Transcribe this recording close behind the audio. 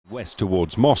West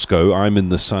towards Moscow, I'm in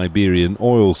the Siberian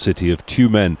oil city of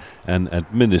Tyumen, an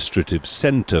administrative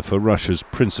center for Russia's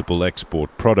principal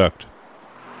export product.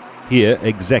 Here,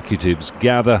 executives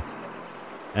gather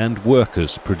and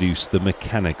workers produce the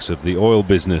mechanics of the oil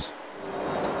business.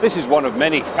 This is one of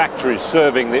many factories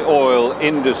serving the oil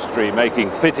industry,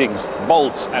 making fittings,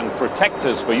 bolts and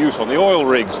protectors for use on the oil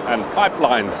rigs and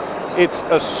pipelines. It's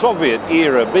a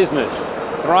Soviet-era business,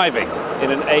 thriving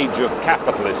in an age of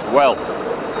capitalist wealth.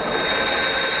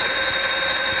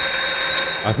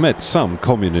 I've met some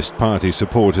Communist Party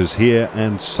supporters here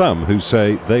and some who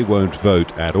say they won't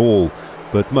vote at all,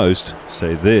 but most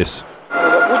say this.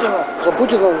 За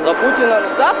Путина. За Путина.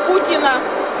 За Путина.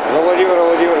 За Владимира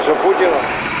Владимировича Путина.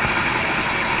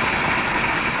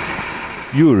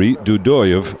 Yuri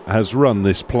Dudoyev has run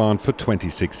this plant for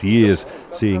 26 years,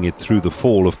 seeing it through the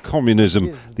fall of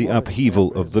communism, the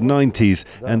upheaval of the 90s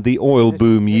and the oil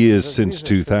boom years since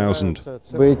 2000.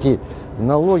 The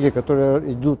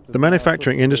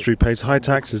manufacturing industry pays high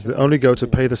taxes that only go to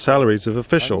pay the salaries of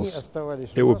officials.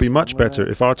 It would be much better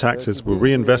if our taxes were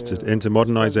reinvested into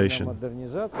modernization.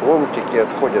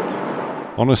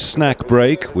 On a snack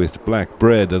break with black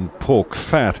bread and pork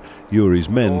fat, Yuri's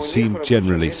men seem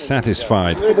generally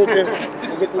satisfied,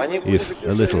 if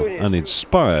a little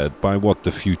uninspired by what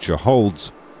the future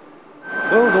holds.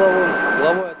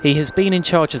 He has been in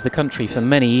charge of the country for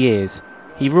many years.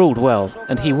 He ruled well,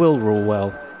 and he will rule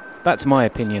well. That's my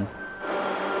opinion.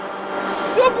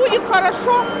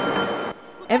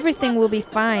 Everything will be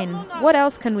fine. What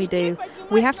else can we do?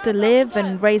 We have to live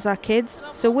and raise our kids,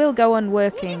 so we'll go on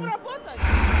working.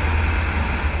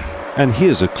 And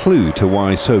here's a clue to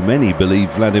why so many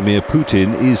believe Vladimir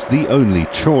Putin is the only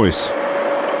choice.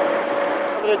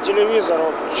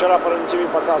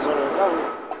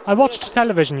 I watched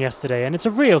television yesterday and it's a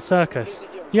real circus.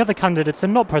 The other candidates are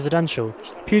not presidential.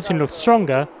 Putin looked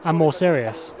stronger and more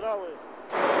serious.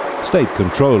 State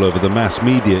control over the mass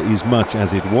media is much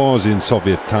as it was in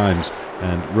Soviet times,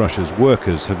 and Russia's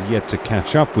workers have yet to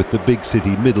catch up with the big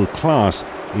city middle class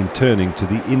in turning to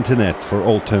the internet for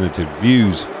alternative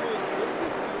views.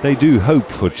 They do hope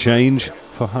for change,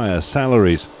 for higher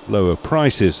salaries, lower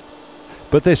prices,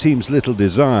 but there seems little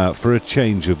desire for a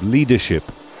change of leadership.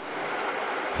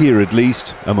 Here at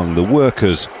least, among the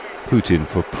workers, Putin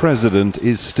for president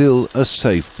is still a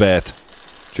safe bet.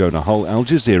 Jonah, Al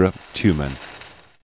Jazeera, Tyumen.